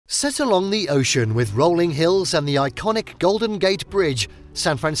Set along the ocean with rolling hills and the iconic Golden Gate Bridge,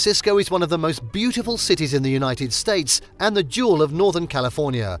 San Francisco is one of the most beautiful cities in the United States and the jewel of Northern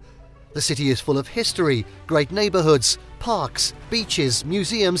California. The city is full of history, great neighborhoods, parks, beaches,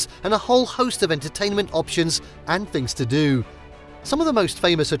 museums, and a whole host of entertainment options and things to do. Some of the most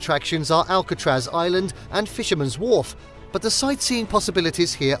famous attractions are Alcatraz Island and Fisherman's Wharf, but the sightseeing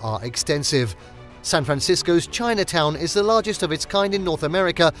possibilities here are extensive. San Francisco's Chinatown is the largest of its kind in North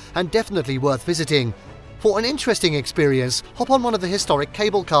America and definitely worth visiting. For an interesting experience, hop on one of the historic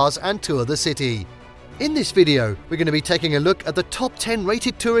cable cars and tour the city. In this video, we're going to be taking a look at the top 10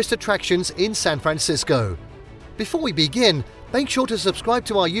 rated tourist attractions in San Francisco. Before we begin, make sure to subscribe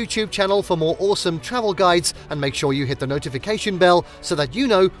to our YouTube channel for more awesome travel guides and make sure you hit the notification bell so that you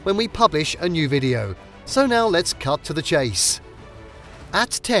know when we publish a new video. So now let's cut to the chase.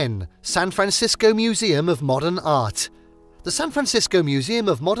 At 10. San Francisco Museum of Modern Art. The San Francisco Museum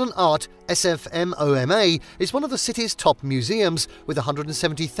of Modern Art, SFMOMA, is one of the city's top museums, with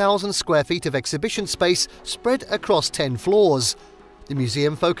 170,000 square feet of exhibition space spread across 10 floors. The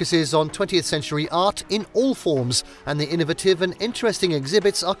museum focuses on 20th century art in all forms, and the innovative and interesting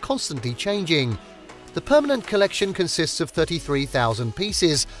exhibits are constantly changing. The permanent collection consists of 33,000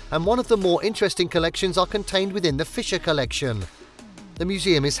 pieces, and one of the more interesting collections are contained within the Fisher collection. The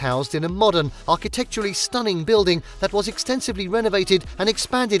museum is housed in a modern, architecturally stunning building that was extensively renovated and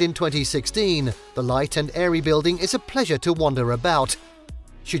expanded in 2016. The light and airy building is a pleasure to wander about.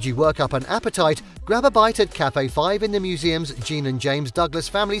 Should you work up an appetite, grab a bite at Cafe 5 in the museum's Jean and James Douglas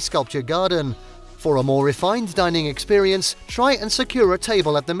Family Sculpture Garden. For a more refined dining experience, try and secure a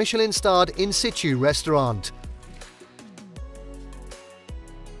table at the Michelin-starred In Situ restaurant.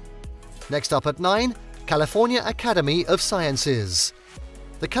 Next up at 9, California Academy of Sciences.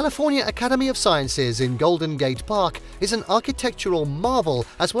 The California Academy of Sciences in Golden Gate Park is an architectural marvel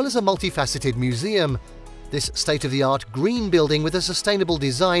as well as a multifaceted museum. This state-of-the-art green building with a sustainable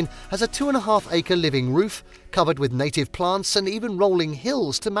design has a 2.5-acre living roof, covered with native plants and even rolling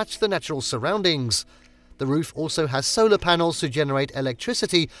hills to match the natural surroundings. The roof also has solar panels to generate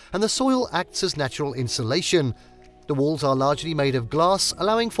electricity, and the soil acts as natural insulation. The walls are largely made of glass,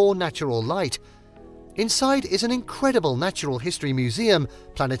 allowing for natural light. Inside is an incredible natural history museum,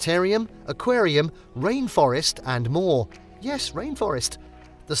 planetarium, aquarium, rainforest, and more. Yes, rainforest.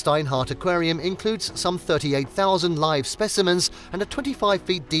 The Steinhardt Aquarium includes some 38,000 live specimens and a 25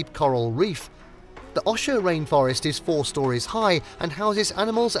 feet deep coral reef. The Osher rainforest is 4 stories high and houses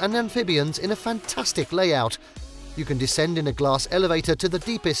animals and amphibians in a fantastic layout. You can descend in a glass elevator to the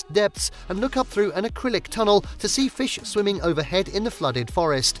deepest depths and look up through an acrylic tunnel to see fish swimming overhead in the flooded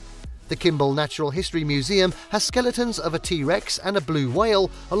forest. The Kimball Natural History Museum has skeletons of a T-Rex and a blue whale,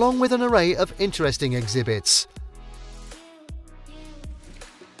 along with an array of interesting exhibits.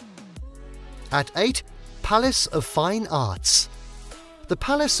 At 8. Palace of Fine Arts. The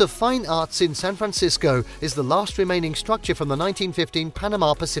Palace of Fine Arts in San Francisco is the last remaining structure from the 1915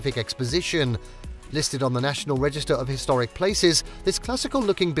 Panama Pacific Exposition. Listed on the National Register of Historic Places, this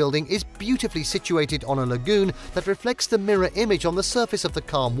classical-looking building is beautifully situated on a lagoon that reflects the mirror image on the surface of the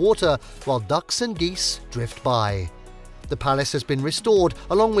calm water, while ducks and geese drift by. The palace has been restored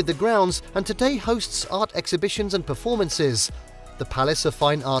along with the grounds and today hosts art exhibitions and performances. The Palace of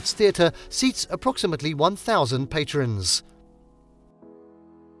Fine Arts Theatre seats approximately 1,000 patrons.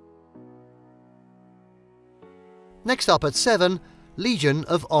 Next up at 7, Legion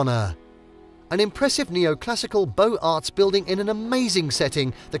of Honor. An impressive neoclassical Beaux Arts building in an amazing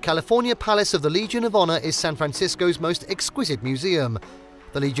setting, the California Palace of the Legion of Honor is San Francisco's most exquisite museum.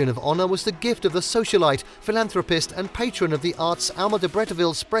 The Legion of Honor was the gift of the socialite, philanthropist and patron of the arts Alma de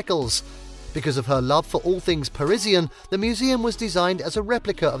Bretteville Spreckels. Because of her love for all things Parisian, the museum was designed as a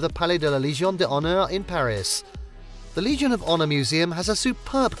replica of the Palais de la Légion d'Honneur in Paris. The Legion of Honor Museum has a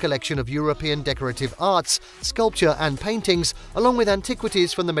superb collection of European decorative arts, sculpture and paintings, along with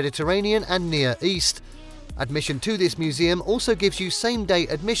antiquities from the Mediterranean and Near East. Admission to this museum also gives you same-day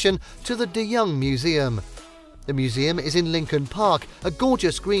admission to the De Young Museum. The museum is in Lincoln Park, a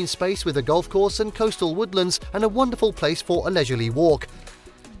gorgeous green space with a golf course and coastal woodlands and a wonderful place for a leisurely walk.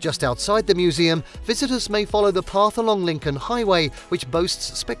 Just outside the museum, visitors may follow the path along Lincoln Highway, which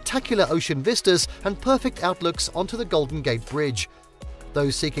boasts spectacular ocean vistas and perfect outlooks onto the Golden Gate Bridge.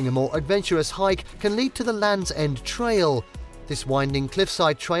 Those seeking a more adventurous hike can lead to the Land's End Trail. This winding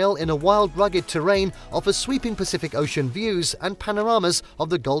cliffside trail in a wild, rugged terrain offers sweeping Pacific Ocean views and panoramas of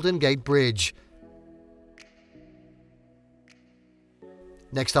the Golden Gate Bridge.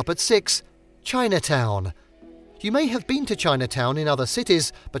 Next up at 6, Chinatown. You may have been to Chinatown in other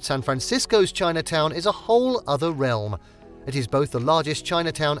cities, but San Francisco's Chinatown is a whole other realm. It is both the largest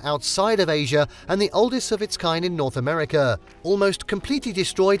Chinatown outside of Asia and the oldest of its kind in North America. Almost completely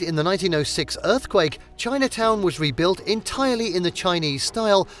destroyed in the 1906 earthquake, Chinatown was rebuilt entirely in the Chinese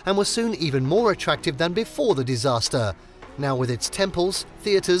style and was soon even more attractive than before the disaster. Now with its temples,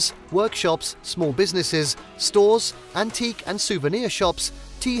 theatres, workshops, small businesses, stores, antique and souvenir shops,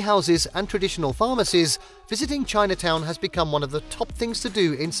 tea houses and traditional pharmacies, visiting Chinatown has become one of the top things to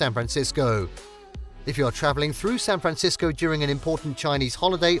do in San Francisco. If you are traveling through San Francisco during an important Chinese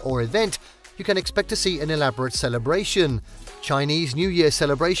holiday or event, you can expect to see an elaborate celebration. Chinese New Year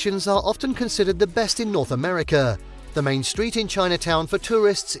celebrations are often considered the best in North America. The main street in Chinatown for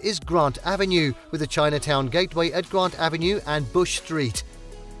tourists is Grant Avenue, with the Chinatown Gateway at Grant Avenue and Bush Street.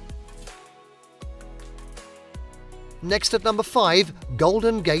 Next at number 5,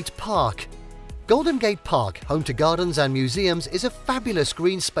 Golden Gate Park. Golden Gate Park, home to gardens and museums, is a fabulous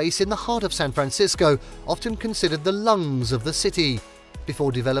green space in the heart of San Francisco, often considered the lungs of the city.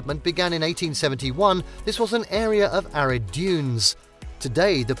 Before development began in 1871, this was an area of arid dunes.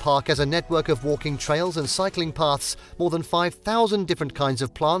 Today, the park has a network of walking trails and cycling paths, more than 5,000 different kinds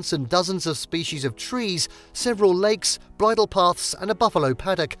of plants and dozens of species of trees, several lakes, bridle paths and a buffalo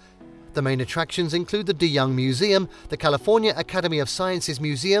paddock. The main attractions include the DeYoung Museum, the California Academy of Sciences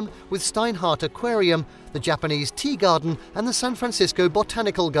Museum with Steinhardt Aquarium, the Japanese Tea Garden and the San Francisco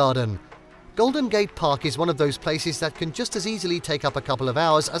Botanical Garden. Golden Gate Park is one of those places that can just as easily take up a couple of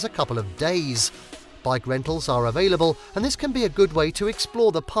hours as a couple of days. Bike rentals are available, and this can be a good way to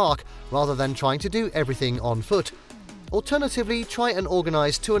explore the park rather than trying to do everything on foot. Alternatively, try an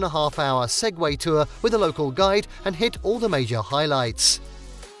organised 2.5-hour Segway tour with a local guide and hit all the major highlights.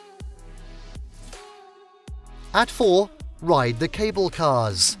 At 4, ride the cable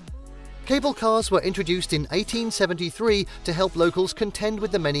cars. Cable cars were introduced in 1873 to help locals contend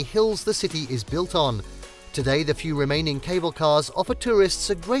with the many hills the city is built on. Today, the few remaining cable cars offer tourists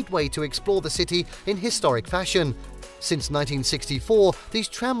a great way to explore the city in historic fashion. Since 1964, these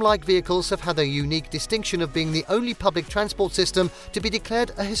tram-like vehicles have had the unique distinction of being the only public transport system to be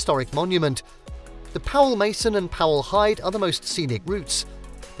declared a historic monument. The Powell Mason and Powell Hyde are the most scenic routes.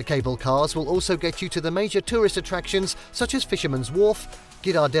 The cable cars will also get you to the major tourist attractions such as Fisherman's Wharf,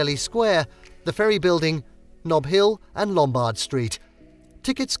 Ghirardelli Square, the Ferry Building, Nob Hill and Lombard Street.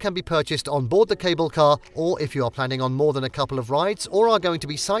 Tickets can be purchased on board the cable car, or if you are planning on more than a couple of rides or are going to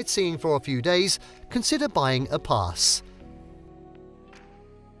be sightseeing for a few days, consider buying a pass.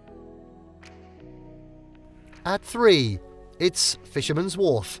 At 3, it's Fisherman's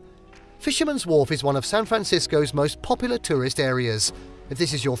Wharf. Fisherman's Wharf is one of San Francisco's most popular tourist areas. If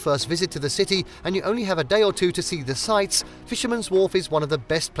this is your first visit to the city and you only have a day or two to see the sights, Fisherman's Wharf is one of the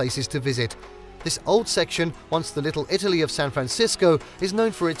best places to visit. This old section, once the Little Italy of San Francisco, is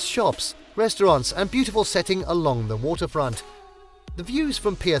known for its shops, restaurants and beautiful setting along the waterfront. The views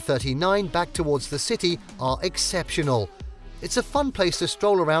from Pier 39 back towards the city are exceptional. It's a fun place to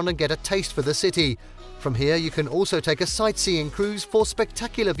stroll around and get a taste for the city. From here you can also take a sightseeing cruise for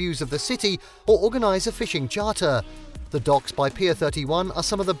spectacular views of the city or organise a fishing charter. The docks by Pier 31 are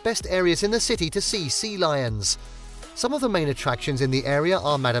some of the best areas in the city to see sea lions. Some of the main attractions in the area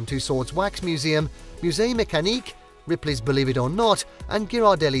are Madame Tussauds Wax Museum, Musée Mécanique, Ripley's Believe It or Not, and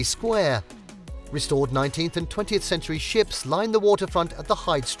Ghirardelli Square. Restored 19th and 20th century ships line the waterfront at the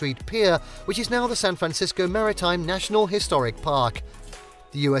Hyde Street Pier, which is now the San Francisco Maritime National Historic Park.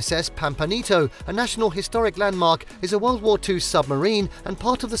 The USS Pampanito, a National Historic Landmark, is a World War II submarine and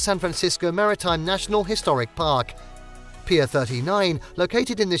part of the San Francisco Maritime National Historic Park. Pier 39,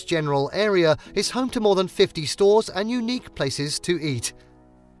 located in this general area, is home to more than 50 stores and unique places to eat.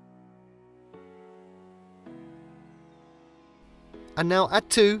 And now at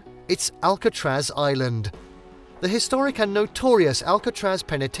 2, it's Alcatraz Island. The historic and notorious Alcatraz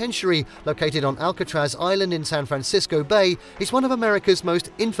Penitentiary, located on Alcatraz Island in San Francisco Bay, is one of America's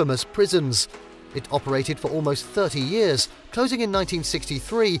most infamous prisons. It operated for almost 30 years, closing in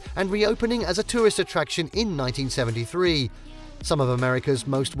 1963 and reopening as a tourist attraction in 1973. Some of America's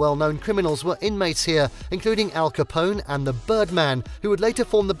most well-known criminals were inmates here, including Al Capone and the Birdman, who would later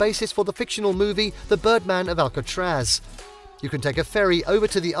form the basis for the fictional movie The Birdman of Alcatraz. You can take a ferry over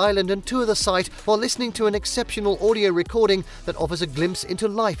to the island and tour the site while listening to an exceptional audio recording that offers a glimpse into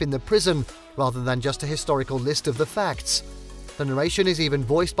life in the prison, rather than just a historical list of the facts. The narration is even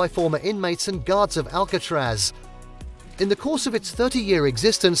voiced by former inmates and guards of Alcatraz. In the course of its 30-year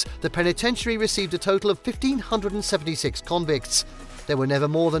existence, the penitentiary received a total of 1,576 convicts. There were never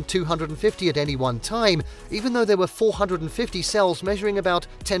more than 250 at any one time, even though there were 450 cells measuring about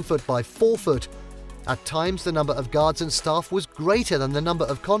 10 foot by 4 foot. At times, the number of guards and staff was greater than the number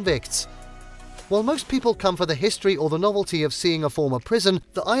of convicts. While most people come for the history or the novelty of seeing a former prison,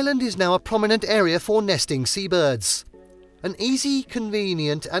 the island is now a prominent area for nesting seabirds. An easy,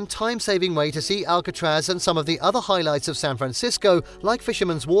 convenient and time-saving way to see Alcatraz and some of the other highlights of San Francisco, like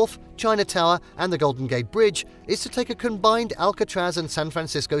Fisherman's Wharf, Chinatown and the Golden Gate Bridge, is to take a combined Alcatraz and San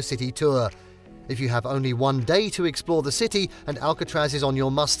Francisco city tour. If you have only one day to explore the city and Alcatraz is on your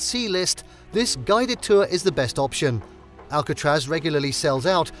must-see list, this guided tour is the best option. Alcatraz regularly sells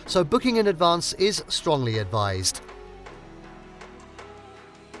out, so booking in advance is strongly advised.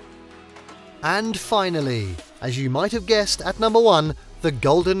 And finally, as you might have guessed, at number 1, the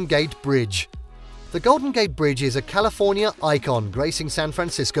Golden Gate Bridge. The Golden Gate Bridge is a California icon gracing San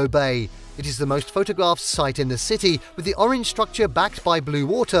Francisco Bay. It is the most photographed sight in the city, with the orange structure backed by blue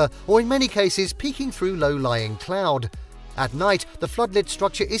water, or in many cases peeking through low-lying cloud. At night, the floodlit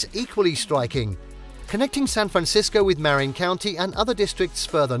structure is equally striking. Connecting San Francisco with Marin County and other districts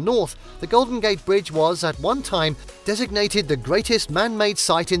further north, the Golden Gate Bridge was, at one time, designated the greatest man-made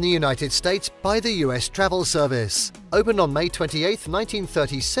site in the United States by the U.S. Travel Service. Opened on May 28,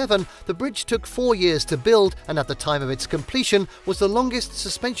 1937, the bridge took 4 years to build and at the time of its completion was the longest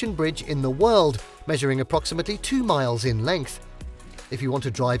suspension bridge in the world, measuring approximately 2 miles in length. If you want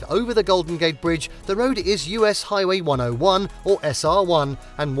to drive over the Golden Gate Bridge, the road is US Highway 101 or SR1,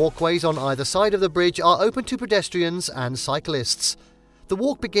 and walkways on either side of the bridge are open to pedestrians and cyclists. The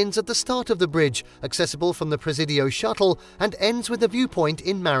walk begins at the start of the bridge, accessible from the Presidio shuttle, and ends with a viewpoint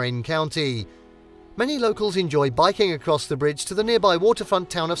in Marin County. Many locals enjoy biking across the bridge to the nearby waterfront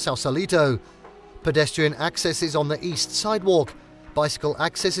town of Sausalito. Pedestrian access is on the east sidewalk. Bicycle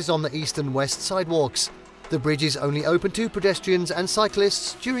access is on the east and west sidewalks. The bridge is only open to pedestrians and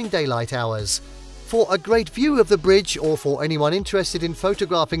cyclists during daylight hours. For a great view of the bridge, or for anyone interested in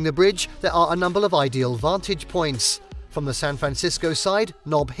photographing the bridge, there are a number of ideal vantage points. From the San Francisco side,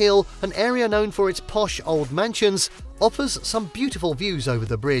 Nob Hill, an area known for its posh old mansions, offers some beautiful views over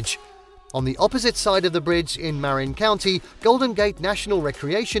the bridge. On the opposite side of the bridge in Marin County, Golden Gate National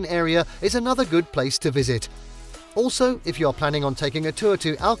Recreation Area is another good place to visit. Also, if you are planning on taking a tour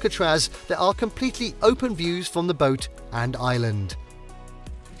to Alcatraz, there are completely open views from the boat and island.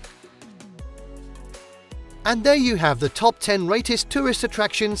 And there you have the top 10 greatest tourist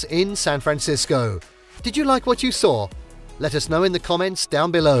attractions in San Francisco. Did you like what you saw? Let us know in the comments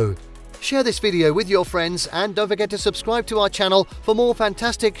down below. Share this video with your friends and don't forget to subscribe to our channel for more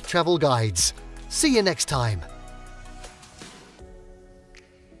fantastic travel guides. See you next time.